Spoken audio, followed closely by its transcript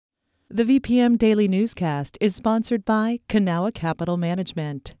The VPM Daily Newscast is sponsored by Kanawha Capital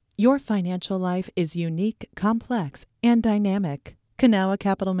Management. Your financial life is unique, complex, and dynamic. Kanawha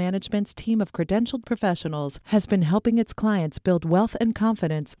Capital Management's team of credentialed professionals has been helping its clients build wealth and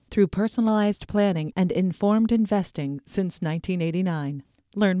confidence through personalized planning and informed investing since 1989.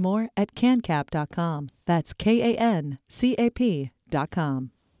 Learn more at cancap.com. That's KANCAP.com.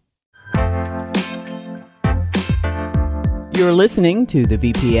 You're listening to the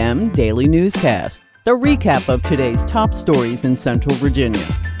VPM Daily Newscast, the recap of today's top stories in Central Virginia.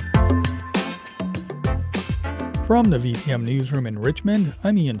 From the VPM Newsroom in Richmond,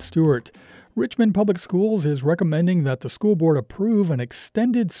 I'm Ian Stewart. Richmond Public Schools is recommending that the school board approve an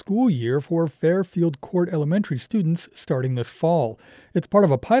extended school year for Fairfield Court Elementary students starting this fall. It's part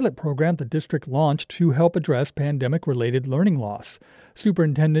of a pilot program the district launched to help address pandemic-related learning loss.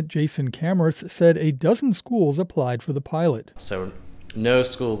 Superintendent Jason Kammerth said a dozen schools applied for the pilot. So no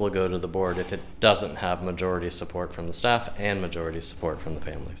school will go to the board if it doesn't have majority support from the staff and majority support from the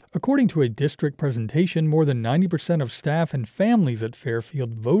families. According to a district presentation, more than 90% of staff and families at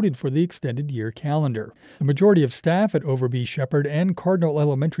Fairfield voted for the extended year calendar. The majority of staff at Overby, Shepherd, and Cardinal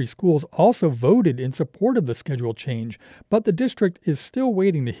Elementary Schools also voted in support of the schedule change, but the district is still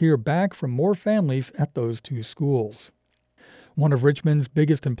waiting to hear back from more families at those two schools. One of Richmond's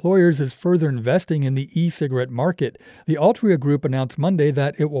biggest employers is further investing in the e-cigarette market. The Altria Group announced Monday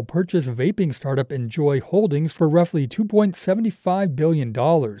that it will purchase vaping startup Enjoy Holdings for roughly $2.75 billion.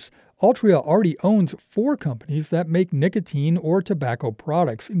 Altria already owns 4 companies that make nicotine or tobacco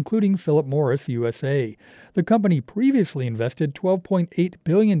products, including Philip Morris USA. The company previously invested $12.8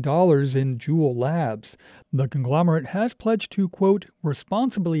 billion in Juul Labs. The conglomerate has pledged to, quote,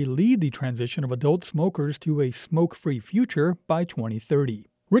 responsibly lead the transition of adult smokers to a smoke-free future by 2030.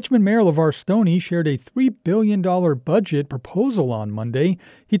 Richmond Mayor LeVar Stoney shared a $3 billion budget proposal on Monday.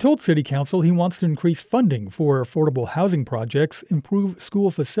 He told City Council he wants to increase funding for affordable housing projects, improve school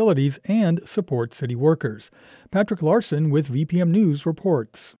facilities, and support city workers. Patrick Larson with VPM News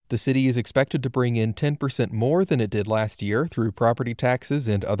reports. The city is expected to bring in 10% more than it did last year through property taxes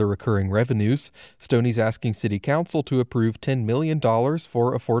and other recurring revenues. Stoney's asking City Council to approve $10 million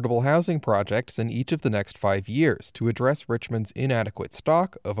for affordable housing projects in each of the next 5 years to address Richmond's inadequate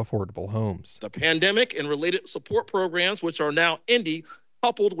stock of affordable homes. The pandemic and related support programs, which are now ending,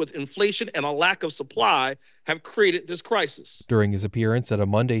 coupled with inflation and a lack of supply, have created this crisis. During his appearance at a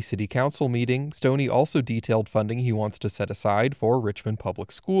Monday City Council meeting, Stoney also detailed funding he wants to set aside for Richmond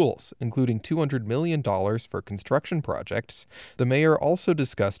Public Schools, including $200 million for construction projects. The mayor also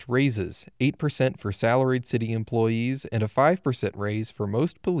discussed raises, 8% for salaried city employees and a 5% raise for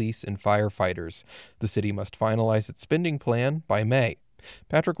most police and firefighters. The city must finalize its spending plan by May.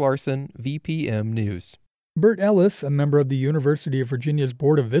 Patrick Larson, VPM News. Bert Ellis, a member of the University of Virginia's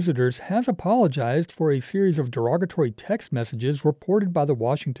Board of Visitors, has apologized for a series of derogatory text messages reported by the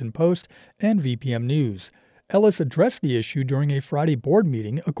Washington Post and VPM News. Ellis addressed the issue during a Friday board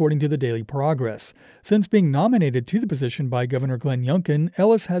meeting, according to the Daily Progress. Since being nominated to the position by Governor Glenn Youngkin,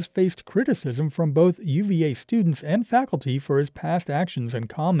 Ellis has faced criticism from both UVA students and faculty for his past actions and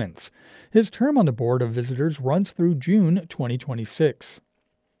comments. His term on the Board of Visitors runs through June 2026.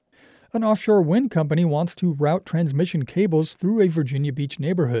 An offshore wind company wants to route transmission cables through a Virginia Beach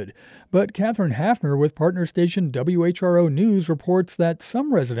neighborhood, but Catherine Hafner with partner station WHRO News reports that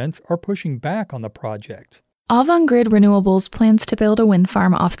some residents are pushing back on the project. Avangrid Renewables plans to build a wind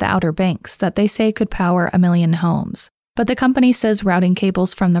farm off the Outer Banks that they say could power 1 million homes. But the company says routing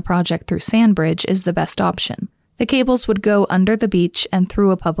cables from the project through Sandbridge is the best option. The cables would go under the beach and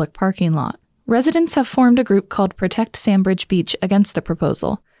through a public parking lot. Residents have formed a group called Protect Sandbridge Beach against the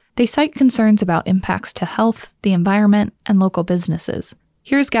proposal. They cite concerns about impacts to health, the environment, and local businesses.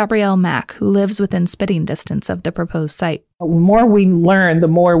 Here's Gabrielle Mack, who lives within spitting distance of the proposed site. The more we learn, the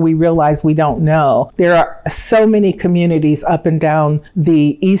more we realize we don't know. There are so many communities up and down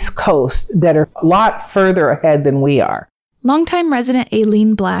the East Coast that are a lot further ahead than we are. Longtime resident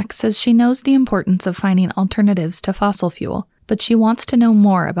Aileen Black says she knows the importance of finding alternatives to fossil fuel, but she wants to know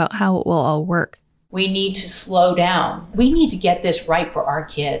more about how it will all work. We need to slow down. We need to get this right for our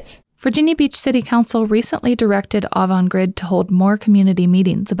kids. Virginia Beach City Council recently directed Avangrid to hold more community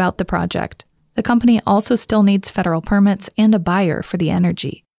meetings about the project. The company also still needs federal permits and a buyer for the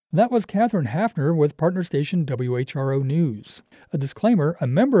energy. That was Catherine Hafner with partner station WHRO News. A disclaimer, a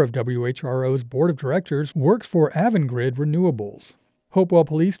member of WHRO's board of directors works for Avangrid Renewables. Hopewell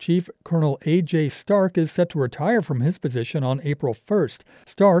Police Chief Colonel A.J. Stark is set to retire from his position on April 1st.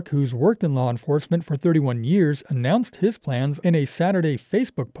 Stark, who's worked in law enforcement for 31 years, announced his plans in a Saturday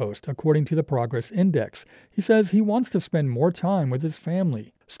Facebook post, according to the Progress Index. He says he wants to spend more time with his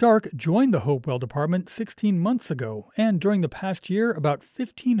family. Stark joined the Hopewell Department 16 months ago, and during the past year, about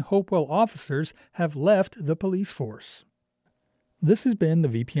 15 Hopewell officers have left the police force. This has been the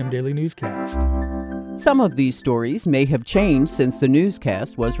VPM Daily Newscast. Some of these stories may have changed since the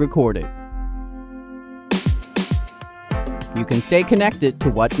newscast was recorded. You can stay connected to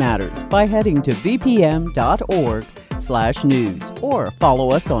what matters by heading to vpm.org/news or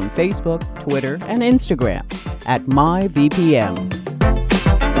follow us on Facebook, Twitter, and Instagram at MyVPM.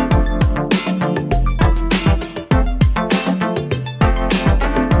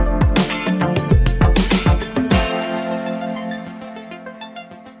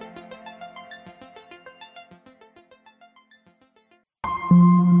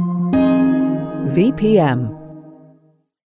 VPM